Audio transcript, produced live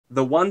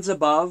The ones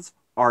above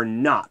are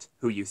not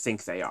who you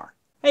think they are.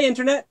 Hey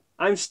Internet,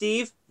 I'm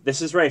Steve,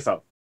 this is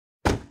Rafo.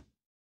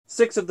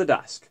 Six of the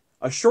Dusk,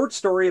 a short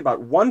story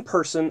about one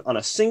person on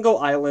a single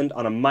island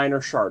on a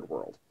minor shard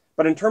world.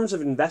 But in terms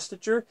of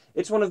investiture,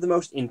 it's one of the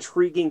most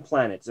intriguing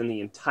planets in the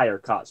entire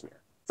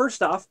Cosmere.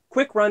 First off,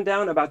 quick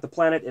rundown about the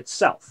planet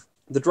itself.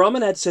 The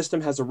Dromonad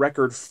system has a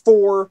record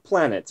 4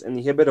 planets in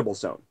the habitable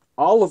zone,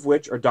 all of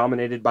which are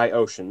dominated by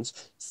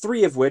oceans,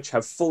 3 of which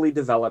have fully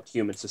developed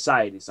human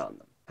societies on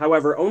them.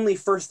 However, only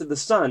First of the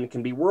Sun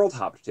can be world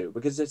hopped to,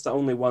 because it's the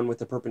only one with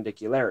the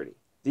perpendicularity.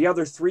 The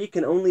other 3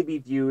 can only be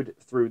viewed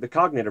through the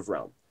cognitive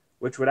realm,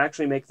 which would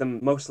actually make them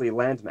mostly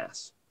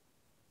landmass.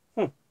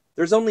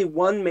 There's only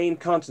one main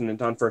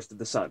continent on First of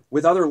the Sun,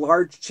 with other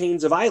large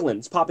chains of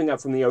islands popping up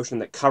from the ocean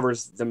that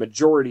covers the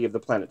majority of the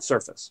planet's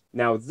surface.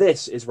 Now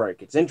this is where it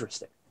gets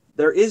interesting.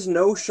 There is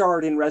no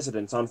shard in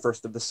residence on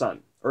First of the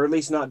Sun, or at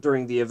least not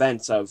during the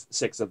events of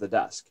Six of the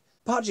Dusk.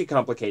 Podgy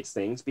complicates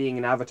things, being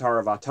an avatar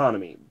of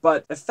autonomy,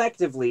 but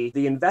effectively,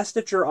 the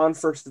investiture on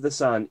First of the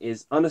Sun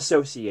is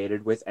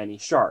unassociated with any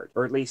shard,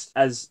 or at least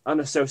as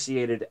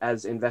unassociated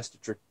as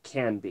investiture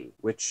can be,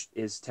 which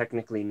is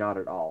technically not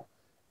at all.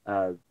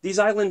 These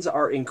islands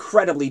are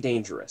incredibly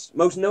dangerous,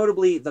 most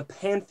notably the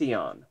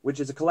Pantheon, which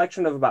is a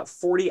collection of about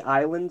 40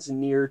 islands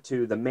near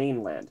to the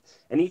mainland,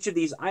 and each of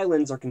these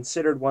islands are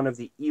considered one of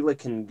the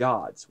Elican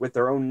gods, with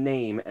their own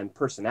name and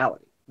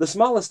personality. The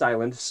smallest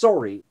island,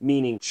 Sori,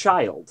 meaning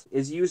child,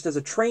 is used as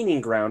a training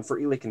ground for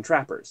Elican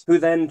trappers, who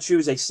then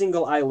choose a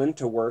single island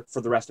to work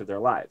for the rest of their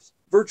lives.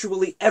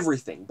 Virtually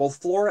everything, both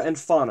flora and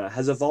fauna,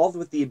 has evolved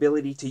with the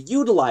ability to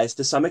utilize,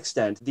 to some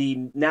extent,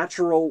 the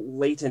natural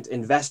latent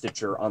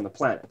investiture on the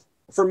planet.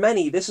 For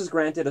many, this has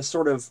granted a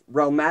sort of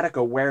realmatic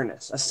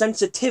awareness, a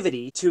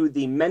sensitivity to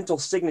the mental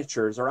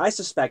signatures, or I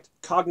suspect,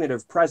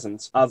 cognitive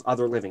presence of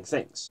other living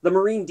things. The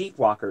marine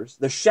deepwalkers,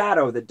 the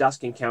shadow that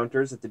Dusk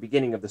encounters at the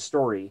beginning of the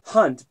story,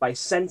 hunt by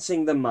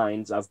sensing the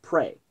minds of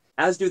prey.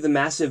 As do the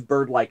massive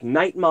bird-like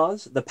night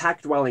moths, the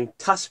pack-dwelling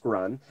tusk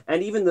run,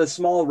 and even the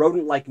small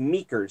rodent-like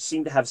meekers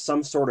seem to have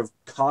some sort of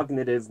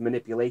cognitive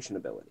manipulation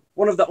ability.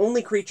 One of the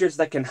only creatures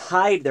that can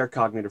hide their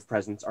cognitive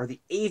presence are the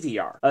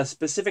aviar, a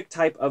specific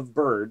type of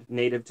bird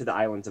native to the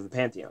islands of the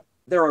Pantheon.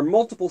 There are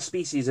multiple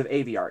species of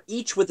aviar,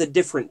 each with a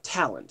different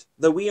talent,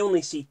 though we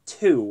only see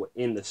 2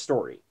 in the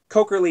story.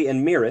 Cokerly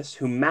and Miris,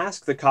 who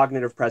mask the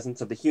cognitive presence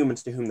of the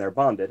humans to whom they're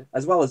bonded,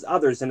 as well as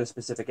others in a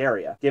specific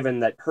area, given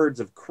that herds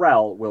of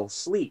Krell will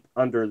sleep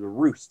under the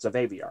roosts of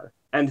aviar.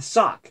 And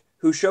Sock,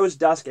 who shows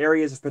Dusk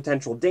areas of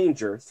potential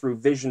danger through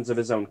visions of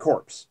his own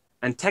corpse.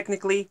 And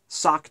technically,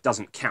 Sock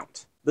doesn't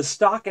count. The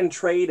stock and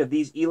trade of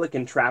these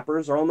Elican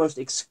trappers are almost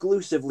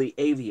exclusively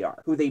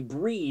aviar, who they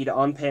breed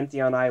on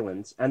Pantheon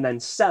Islands and then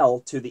sell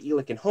to the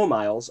Elican home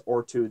isles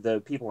or to the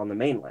people on the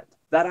mainland.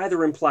 That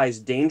either implies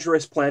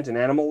dangerous plant and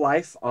animal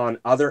life on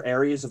other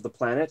areas of the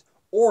planet,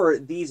 or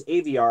these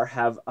aviar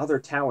have other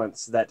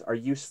talents that are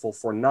useful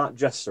for not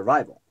just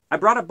survival. I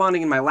brought up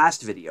bonding in my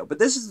last video, but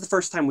this is the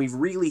first time we've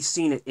really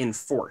seen it in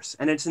force,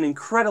 and it's an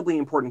incredibly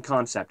important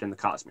concept in the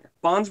Cosmere.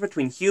 Bonds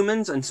between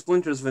humans and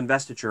splinters of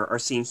investiture are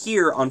seen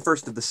here on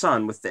First of the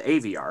Sun with the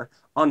aviar,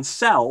 on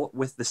Cell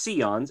with the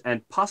Scions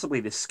and possibly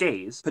the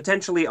Skays,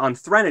 potentially on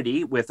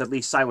Threnody with at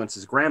least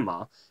Silence's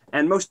grandma,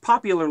 and most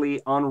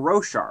popularly on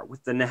Roshar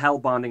with the Nahel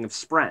bonding of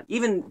Spren.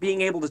 Even being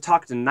able to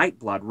talk to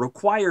Nightblood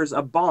requires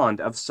a bond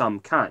of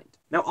some kind.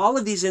 Now, all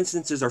of these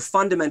instances are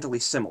fundamentally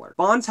similar.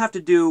 Bonds have to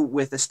do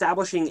with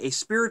establishing a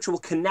spiritual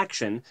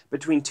connection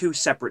between 2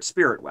 separate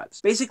spirit webs.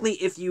 Basically,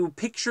 if you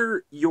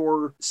picture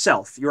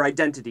yourself, your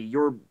identity,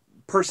 your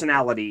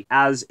personality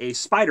as a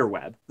spider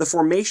web, the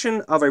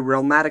formation of a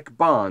realmatic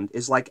bond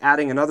is like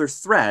adding another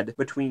thread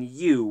between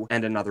you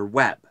and another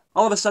web.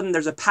 All of a sudden,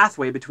 there's a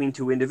pathway between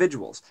 2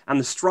 individuals, and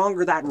the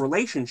stronger that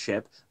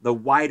relationship, the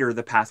wider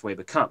the pathway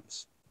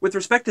becomes. With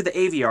respect to the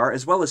aviar,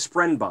 as well as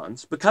Spren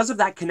bonds, because of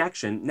that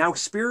connection, now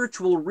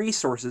spiritual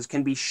resources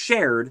can be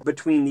shared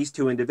between these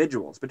 2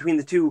 individuals, between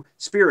the 2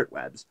 spirit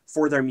webs,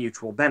 for their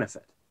mutual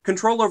benefit.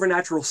 Control over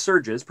natural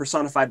surges,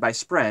 personified by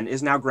Spren,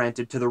 is now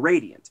granted to the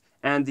Radiant,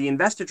 and the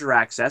investiture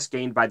access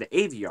gained by the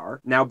aviar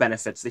now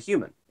benefits the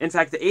human. In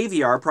fact, the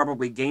aviar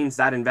probably gains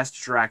that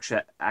investiture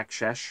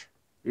access.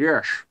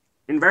 Yes.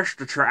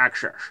 Investiture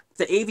access.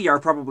 The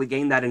aviar probably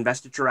gained that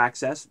investiture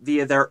access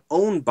via their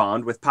own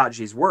bond with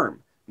Podgy's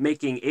worm,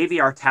 making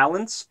aviar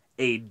talents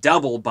a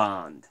double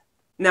bond.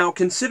 Now,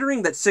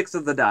 considering that Six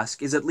of the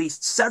Dusk is at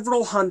least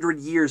several hundred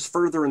years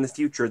further in the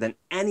future than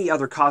any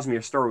other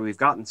Cosmere story we've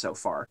gotten so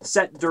far,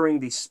 set during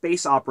the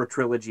space opera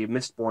trilogy of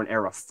Mistborn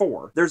Era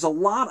 4, there's a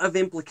lot of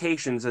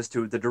implications as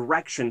to the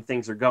direction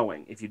things are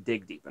going if you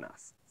dig deep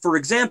enough. For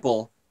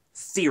example,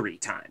 theory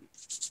time.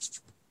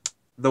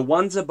 The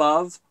ones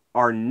above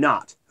are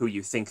not who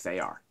you think they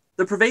are.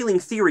 The prevailing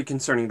theory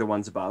concerning the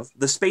ones above,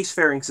 the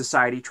spacefaring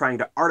society trying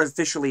to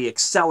artificially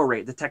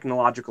accelerate the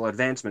technological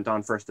advancement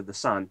on First of the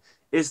Sun,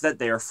 is that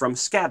they are from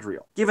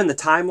Scadrial. Given the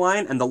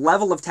timeline and the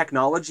level of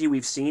technology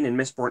we've seen in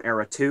Mistborn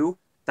Era 2,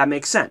 that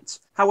makes sense.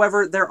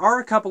 However, there are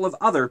a couple of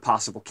other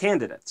possible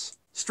candidates.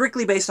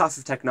 Strictly based off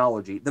of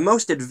technology, the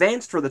most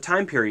advanced for the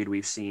time period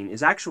we've seen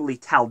is actually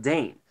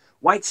Taldane.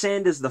 White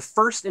Sand is the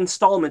first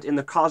installment in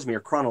the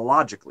Cosmere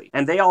chronologically,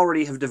 and they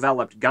already have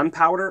developed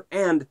gunpowder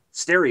and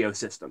stereo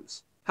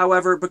systems.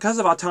 However, because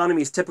of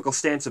Autonomy's typical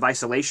stance of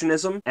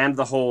isolationism, and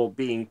the whole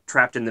being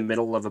trapped in the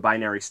middle of a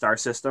binary star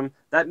system,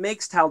 that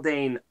makes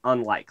Taldane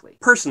unlikely.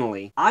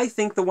 Personally, I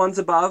think the ones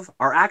above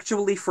are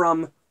actually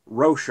from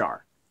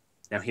Roshar.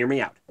 Now hear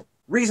me out.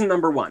 Reason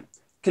number 1.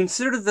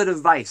 Consider the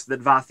device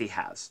that Vathi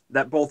has,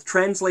 that both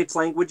translates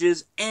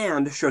languages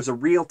and shows a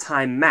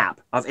real-time map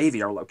of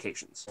Aviar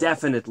locations.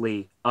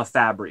 Definitely a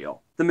Fabrial.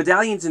 The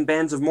medallions and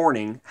bands of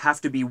mourning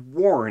have to be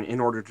worn in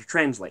order to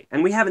translate,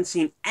 and we haven't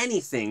seen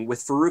anything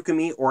with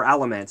Feruchemy or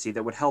Allomancy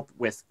that would help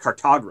with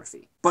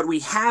cartography. But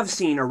we have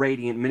seen a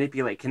Radiant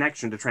manipulate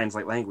connection to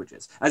translate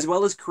languages, as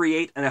well as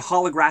create a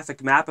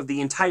holographic map of the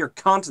entire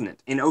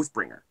continent in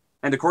Oathbringer.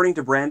 And according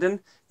to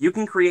Brandon, you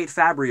can create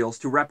Fabrials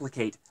to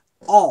replicate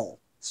all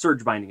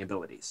surge binding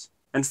abilities.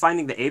 And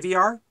finding the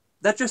Aviar?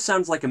 That just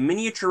sounds like a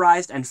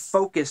miniaturized and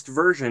focused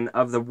version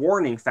of the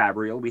warning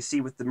Fabrial we see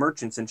with the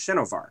merchants in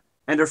Shinovar.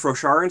 And if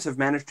Rosharans have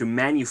managed to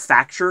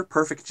manufacture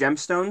perfect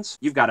gemstones,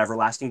 you've got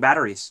everlasting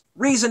batteries.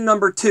 Reason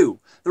number 2.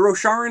 The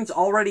Rosharans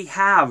already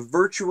have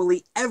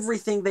virtually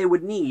everything they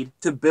would need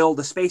to build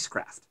a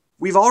spacecraft.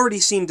 We've already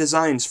seen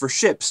designs for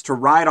ships to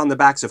ride on the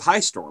backs of high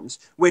storms,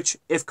 which,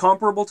 if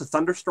comparable to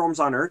thunderstorms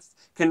on Earth,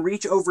 can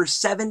reach over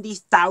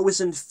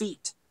 70,000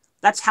 feet.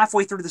 That's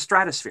halfway through the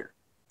stratosphere.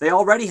 They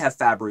already have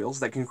Fabrials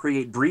that can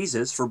create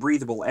breezes for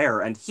breathable air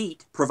and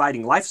heat,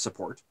 providing life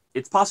support.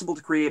 It's possible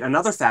to create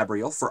another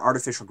Fabrial for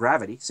artificial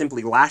gravity,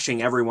 simply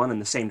lashing everyone in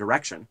the same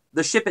direction.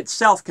 The ship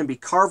itself can be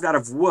carved out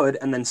of wood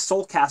and then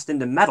soul-cast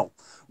into metal,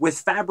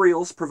 with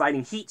Fabrials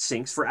providing heat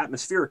sinks for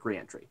atmospheric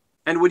re-entry.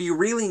 And would you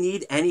really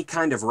need any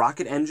kind of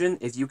rocket engine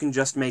if you can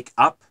just make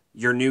up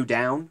your new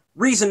down?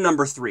 Reason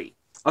number 3.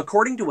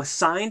 According to a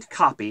signed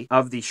copy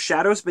of the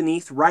Shadows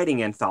Beneath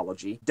writing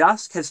anthology,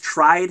 Dusk has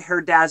tried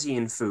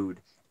Herdazian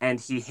food, and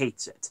he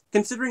hates it.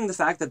 Considering the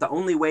fact that the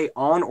only way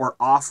on or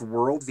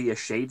off-world via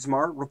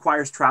Shadesmar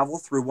requires travel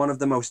through one of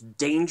the most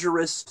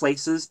dangerous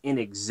places in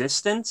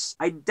existence,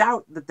 I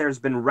doubt that there's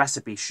been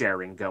recipe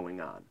sharing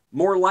going on.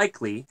 More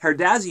likely,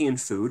 Herdazian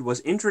food was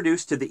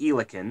introduced to the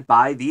Elikin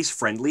by these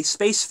friendly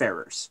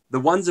spacefarers.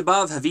 The ones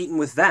above have eaten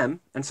with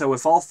them, and so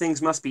if all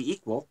things must be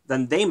equal,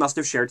 then they must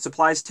have shared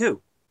supplies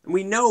too.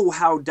 We know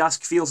how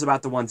Dusk feels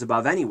about the ones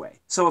above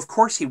anyway, so of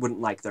course he wouldn't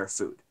like their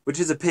food. Which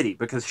is a pity,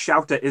 because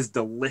Shauta is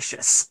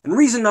delicious. And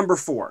reason number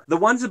 4. The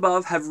ones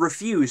above have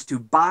refused to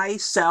buy,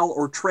 sell,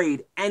 or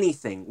trade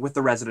anything with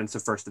the residents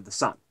of First of the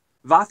Sun.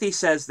 Vathi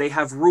says they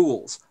have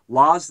rules,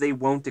 laws they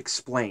won't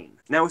explain.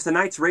 Now, if the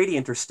Knights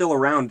Radiant are still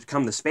around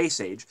come the Space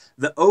Age,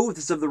 the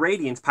oaths of the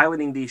Radiants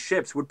piloting these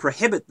ships would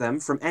prohibit them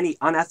from any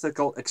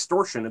unethical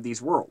extortion of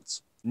these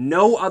worlds.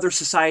 No other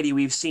society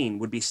we've seen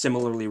would be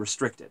similarly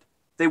restricted.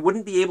 They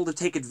wouldn't be able to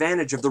take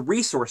advantage of the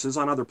resources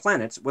on other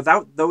planets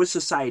without those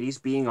societies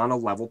being on a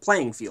level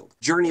playing field.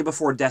 Journey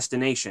before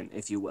destination,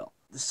 if you will.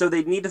 So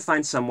they'd need to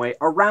find some way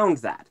around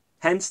that.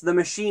 Hence, the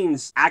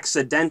machines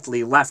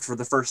accidentally left for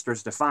the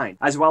Firsters to find,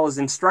 as well as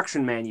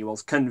instruction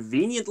manuals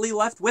conveniently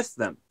left with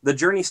them. The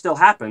journey still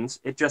happens,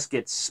 it just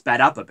gets sped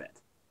up a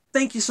bit.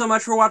 Thank you so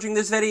much for watching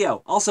this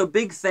video. Also,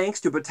 big thanks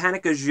to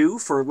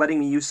BotanicaXu for letting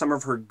me use some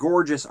of her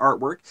gorgeous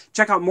artwork.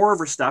 Check out more of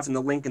her stuff in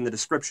the link in the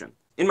description.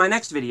 In my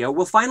next video,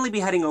 we'll finally be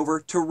heading over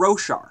to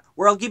Roshar,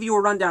 where I'll give you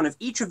a rundown of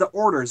each of the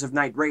orders of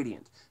Knight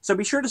Radiant. So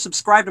be sure to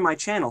subscribe to my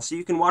channel so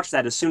you can watch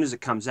that as soon as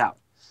it comes out.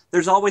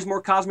 There's always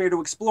more Cosmere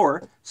to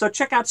explore, so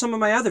check out some of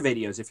my other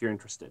videos if you're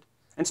interested.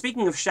 And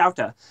speaking of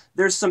Shauta,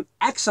 there's some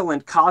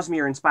excellent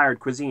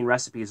Cosmere-inspired cuisine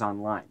recipes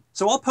online.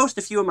 So I'll post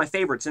a few of my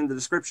favorites in the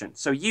description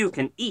so you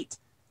can eat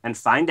and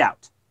find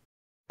out.